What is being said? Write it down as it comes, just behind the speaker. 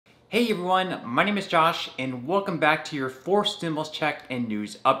Hey everyone, my name is Josh and welcome back to your fourth stimulus check and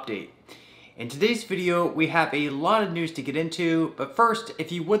news update. In today's video, we have a lot of news to get into, but first,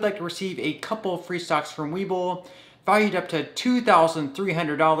 if you would like to receive a couple of free stocks from Webull, valued up to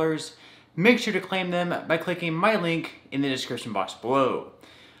 $2,300, make sure to claim them by clicking my link in the description box below.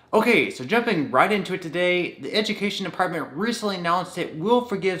 Okay, so jumping right into it today, the Education Department recently announced it will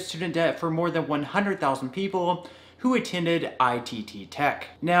forgive student debt for more than 100,000 people who attended ITT Tech.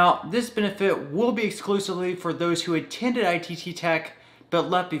 Now, this benefit will be exclusively for those who attended ITT Tech but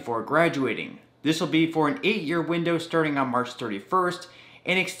left before graduating. This will be for an 8-year window starting on March 31st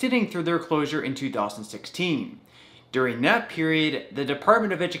and extending through their closure in 2016. During that period, the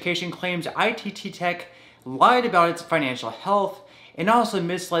Department of Education claims ITT Tech lied about its financial health and also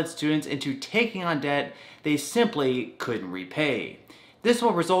misled students into taking on debt they simply couldn't repay. This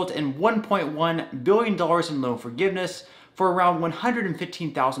will result in $1.1 billion in loan forgiveness for around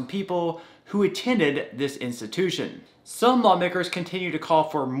 115,000 people who attended this institution. Some lawmakers continue to call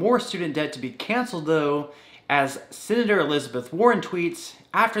for more student debt to be canceled though, as Senator Elizabeth Warren tweets,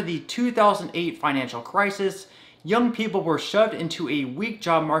 after the 2008 financial crisis, young people were shoved into a weak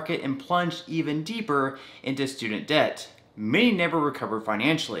job market and plunged even deeper into student debt. Many never recovered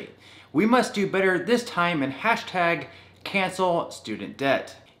financially. We must do better this time and hashtag cancel student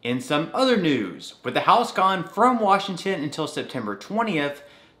debt. In some other news, with the House gone from Washington until September 20th,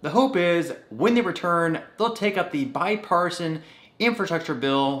 the hope is when they return, they'll take up the bipartisan infrastructure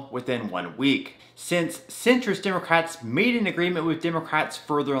bill within 1 week. Since centrist Democrats made an agreement with Democrats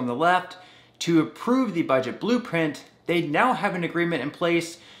further on the left to approve the budget blueprint, they now have an agreement in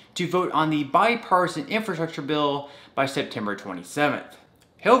place to vote on the bipartisan infrastructure bill by September 27th.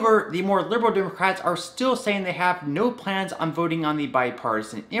 However, the more liberal Democrats are still saying they have no plans on voting on the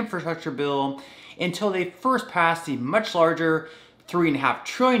bipartisan infrastructure bill until they first pass the much larger $3.5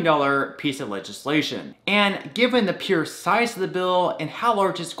 trillion piece of legislation. And given the pure size of the bill and how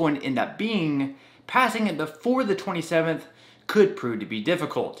large it's going to end up being, passing it before the 27th could prove to be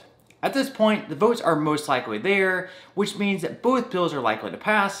difficult. At this point, the votes are most likely there, which means that both bills are likely to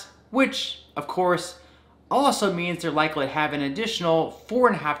pass, which, of course, also means they're likely to have an additional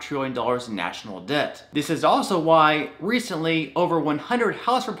 $4.5 trillion in national debt. This is also why recently over 100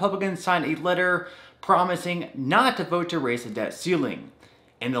 House Republicans signed a letter promising not to vote to raise the debt ceiling.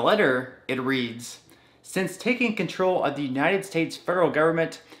 In the letter, it reads, "Since taking control of the United States federal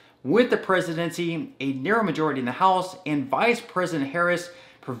government with the presidency, a narrow majority in the House, and Vice President Harris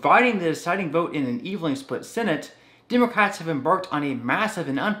providing the deciding vote in an evenly split Senate, Democrats have embarked on a massive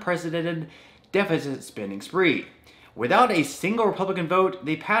and unprecedented deficit spending spree. Without a single Republican vote,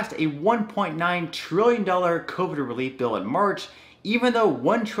 they passed a $1.9 trillion COVID relief bill in March, even though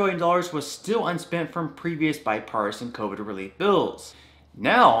 $1 trillion was still unspent from previous bipartisan COVID relief bills.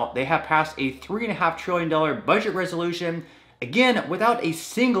 Now, they have passed a $3.5 trillion budget resolution, again without a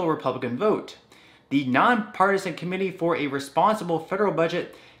single Republican vote. The Nonpartisan Committee for a Responsible Federal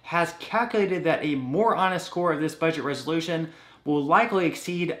Budget has calculated that a more honest score of this budget resolution will likely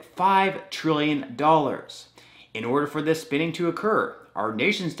exceed $5 trillion. In order for this spending to occur, our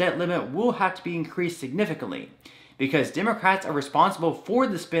nation's debt limit will have to be increased significantly. Because Democrats are responsible for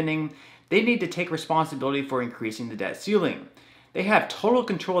the spending, they need to take responsibility for increasing the debt ceiling. They have total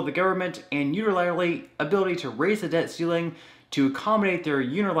control of the government and unilaterally ability to raise the debt ceiling to accommodate their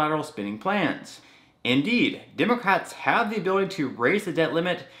unilateral spending plans. Indeed, Democrats have the ability to raise the debt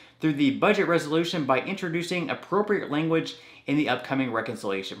limit through the budget resolution by introducing appropriate language in the upcoming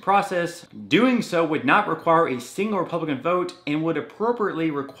reconciliation process. Doing so would not require a single Republican vote and would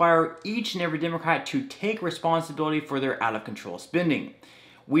appropriately require each and every Democrat to take responsibility for their out-of-control spending.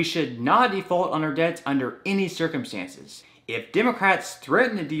 We should not default on our debts under any circumstances. If Democrats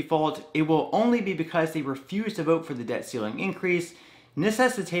threaten to default, it will only be because they refuse to vote for the debt ceiling increase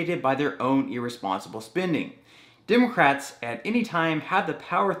necessitated by their own irresponsible spending. Democrats at any time have the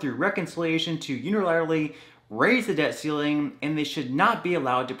power through reconciliation to unilaterally raise the debt ceiling, and they should not be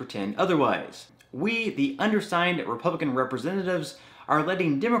allowed to pretend otherwise. We, the undersigned Republican representatives, are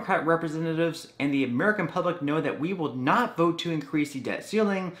letting Democrat representatives and the American public know that we will not vote to increase the debt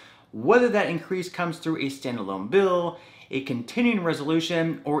ceiling, whether that increase comes through a standalone bill, a continuing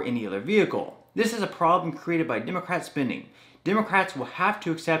resolution, or any other vehicle. This is a problem created by Democrat spending. Democrats will have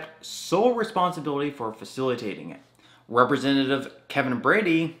to accept sole responsibility for facilitating it. Representative Kevin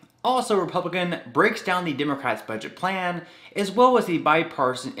Brady, also a Republican, breaks down the Democrats' budget plan as well as the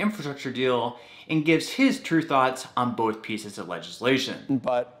bipartisan infrastructure deal and gives his true thoughts on both pieces of legislation.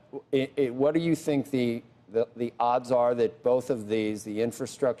 But what do you think the odds are that both of these, the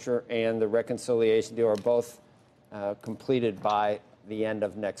infrastructure and the reconciliation deal, are both completed by the end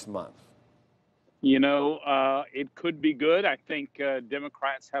of next month? It could be good. I think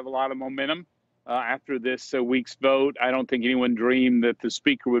Democrats have a lot of momentum after this week's vote. I don't think anyone dreamed that the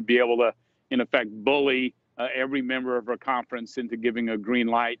speaker would be able to, in effect, bully every member of her conference into giving a green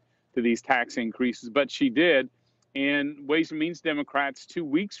light to these tax increases, but she did. And Ways and Means Democrats, 2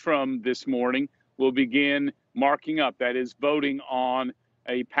 weeks from this morning, will begin marking up, that is, voting on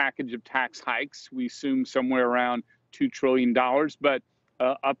a package of tax hikes. We assume somewhere around $2 trillion, but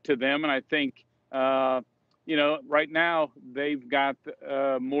up to them. And I think, right now they've got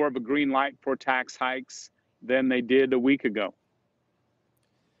more of a green light for tax hikes than they did a week ago.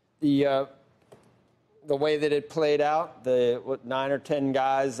 The way that it played out, the 9 or 10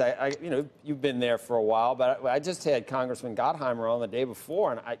 guys, you've been there for a while, but I just had Congressman Gottheimer on the day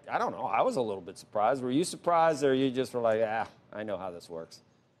before, and I don't know, I was a little bit surprised. Were you surprised, or you just were like, I know how this works?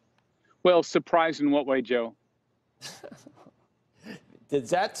 Well, surprised in what way, Joe?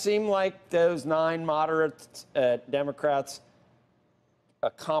 Does that seem like those 9 moderate Democrats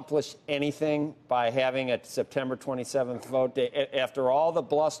accomplish anything by having a September 27th vote after all the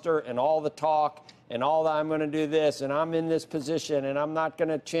bluster and all the talk and all the I'm going to do this and I'm in this position and I'm not going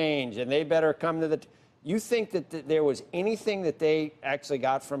to change and they better come to the... You think that there was anything that they actually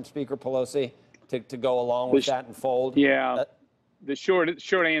got from Speaker Pelosi to go along with that and fold? Yeah, the short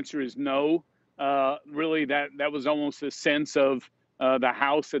answer is no. Really, that was almost a sense of the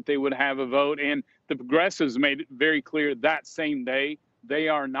House that they would have a vote. And the progressives made it very clear that same day they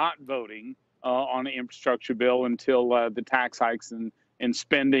are not voting on an infrastructure bill until the tax hikes and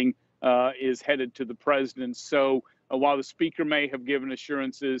spending is headed to the president. So while the speaker may have given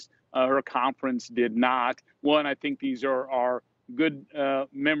assurances, her conference did not. One, I think these are good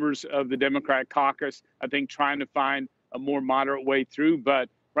members of the Democrat caucus, I think, trying to find a more moderate way through. But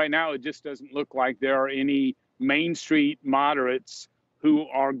right now, it just doesn't look like there are any Main Street moderates who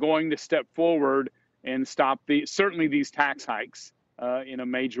are going to step forward and stop certainly these tax hikes in a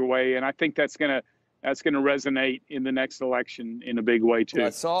major way. And I think that's going to resonate in the next election in a big way, too. Well,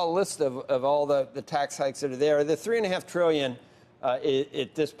 I saw a list of all the tax hikes that are there. The $3.5 trillion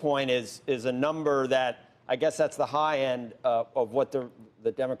at this point is a number that I guess that's the high end of what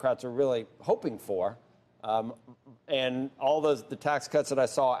the Democrats are really hoping for. And all the tax cuts that I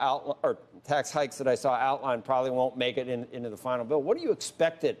saw or tax hikes that I saw outlined probably won't make it into the final bill. What do you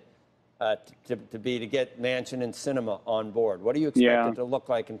expect it to get Manchin and Sinema on board? What do you expect it to look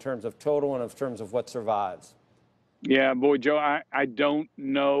like in terms of total and in terms of what survives? Yeah, boy, Joe, I don't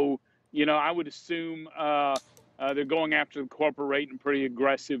know. I would assume they're going after the corporate rate in a pretty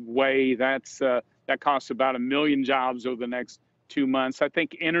aggressive way. That costs about 1 million jobs over the next 2 months. I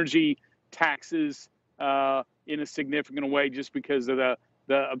think energy taxes in a significant way just because of the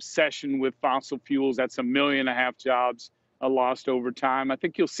obsession with fossil fuels. That's 1.5 million jobs lost over time. I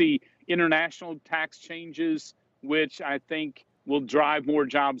think you'll see international tax changes, which I think will drive more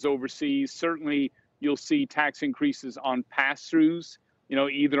jobs overseas. Certainly, you'll see tax increases on pass-throughs,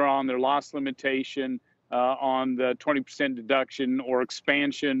 either on their loss limitation, on the 20% deduction, or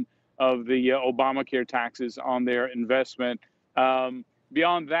expansion of the Obamacare taxes on their investment.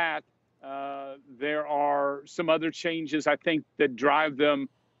 Beyond that, there are some other changes, I think, that drive them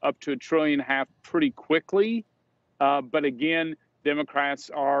up to $1.5 trillion pretty quickly. But again,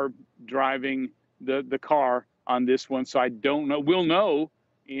 Democrats are driving the car on this one. So I don't know. We'll know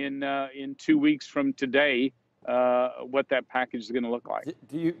in 2 weeks from today what that package is going to look like.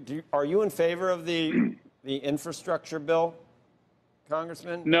 Are you in favor of the infrastructure bill,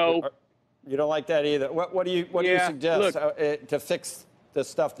 Congressman? No. You don't like that either. What do you suggest to fix the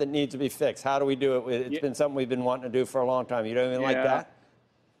stuff that needs to be fixed? How do we do it? It's been something we've been wanting to do for a long time. You don't even like that?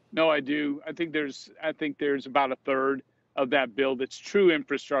 No, I do. I think there's about a third of that bill that's true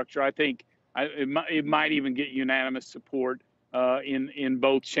infrastructure. I think it might even get unanimous support in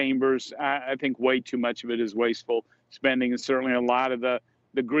both chambers. I think way too much of it is wasteful spending, and certainly a lot of the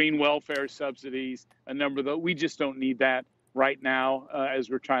green welfare subsidies, a number of those. We just don't need that right now as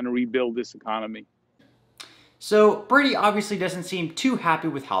we're trying to rebuild this economy. So Brady obviously doesn't seem too happy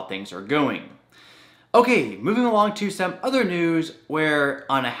with how things are going. Okay, moving along to some other news where,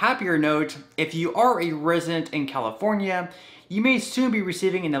 on a happier note, if you are a resident in California, you may soon be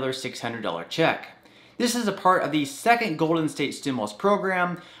receiving another $600 check. This is a part of the second Golden State Stimulus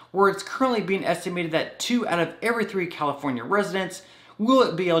Program, where it's currently being estimated that 2 out of every 3 California residents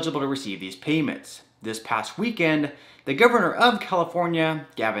will be eligible to receive these payments. This past weekend, the governor of California,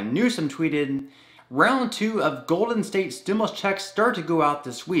 Gavin Newsom, tweeted, "Round 2 of Golden State stimulus checks start to go out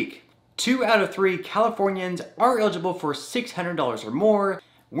this week. 2 out of 3 Californians are eligible for $600 or more.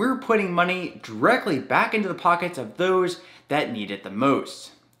 we're putting money directly back into the pockets of those that need it the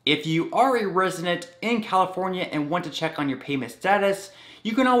most. If you are a resident in California and want to check on your payment status,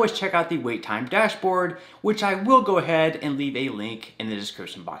 you can always check out the wait time dashboard, which I will go ahead and leave a link in the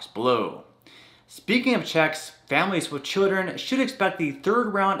description box below. Speaking of checks, families with children should expect the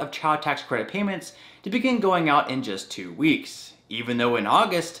third round of child tax credit payments to begin going out in just 2 weeks. Even though in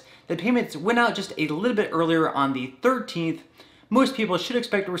August, the payments went out just a little bit earlier on the 13th, most people should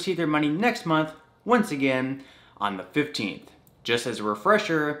expect to receive their money next month, once again, on the 15th. Just as a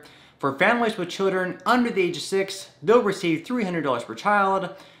refresher, for families with children under the age of 6, they'll receive $300 per child.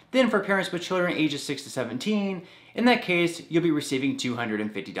 Then for parents with children ages 6 to 17, in that case, you'll be receiving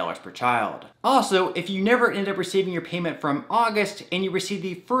 $250 per child. Also, if you never end up receiving your payment from August and you receive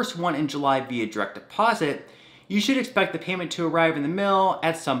the first one in July via direct deposit, you should expect the payment to arrive in the mail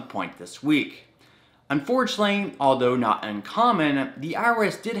at some point this week. Unfortunately, although not uncommon, the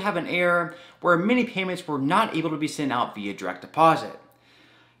IRS did have an error where many payments were not able to be sent out via direct deposit.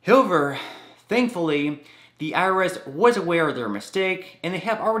 However, thankfully, the IRS was aware of their mistake and they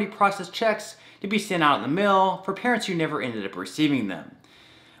have already processed checks to be sent out in the mail for parents who never ended up receiving them.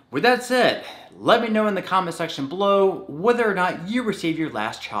 With that said, let me know in the comment section below whether or not you received your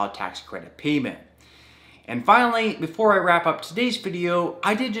last child tax credit payment. And finally, before I wrap up today's video,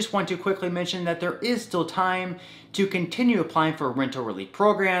 I did just want to quickly mention that there is still time to continue applying for rental relief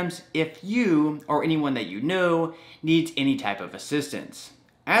programs if you or anyone that you know needs any type of assistance.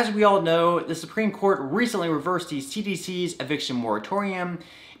 As we all know, the Supreme Court recently reversed the CDC's eviction moratorium,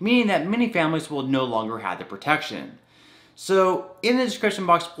 meaning that many families will no longer have the protection. So in the description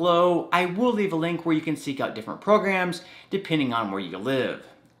box below, I will leave a link where you can seek out different programs depending on where you live.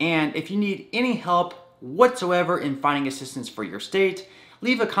 And if you need any help whatsoever in finding assistance for your state,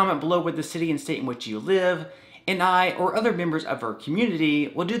 leave a comment below with the city and state in which you live, and I or other members of our community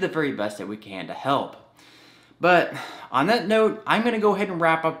will do the very best that we can to help. But on that note, I'm going to go ahead and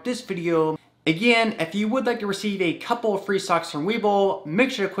wrap up this video. Again, if you would like to receive a couple of free stocks from Webull,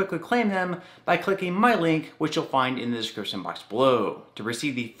 make sure to quickly claim them by clicking my link, which you'll find in the description box below. To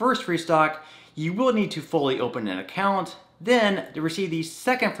receive the first free stock, you will need to fully open an account. Then, to receive the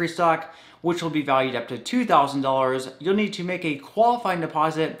second free stock, which will be valued up to $2,000, you'll need to make a qualifying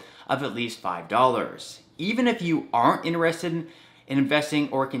deposit of at least $5. Even if you aren't interested in investing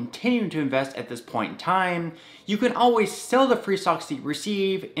or continuing to invest at this point in time, you can always sell the free stocks that you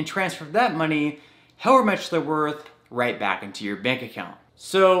receive and transfer that money, however much they're worth, right back into your bank account.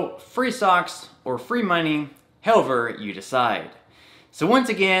 So free stocks or free money, however you decide. So once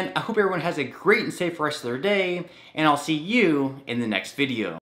again, I hope everyone has a great and safe rest of their day, and I'll see you in the next video.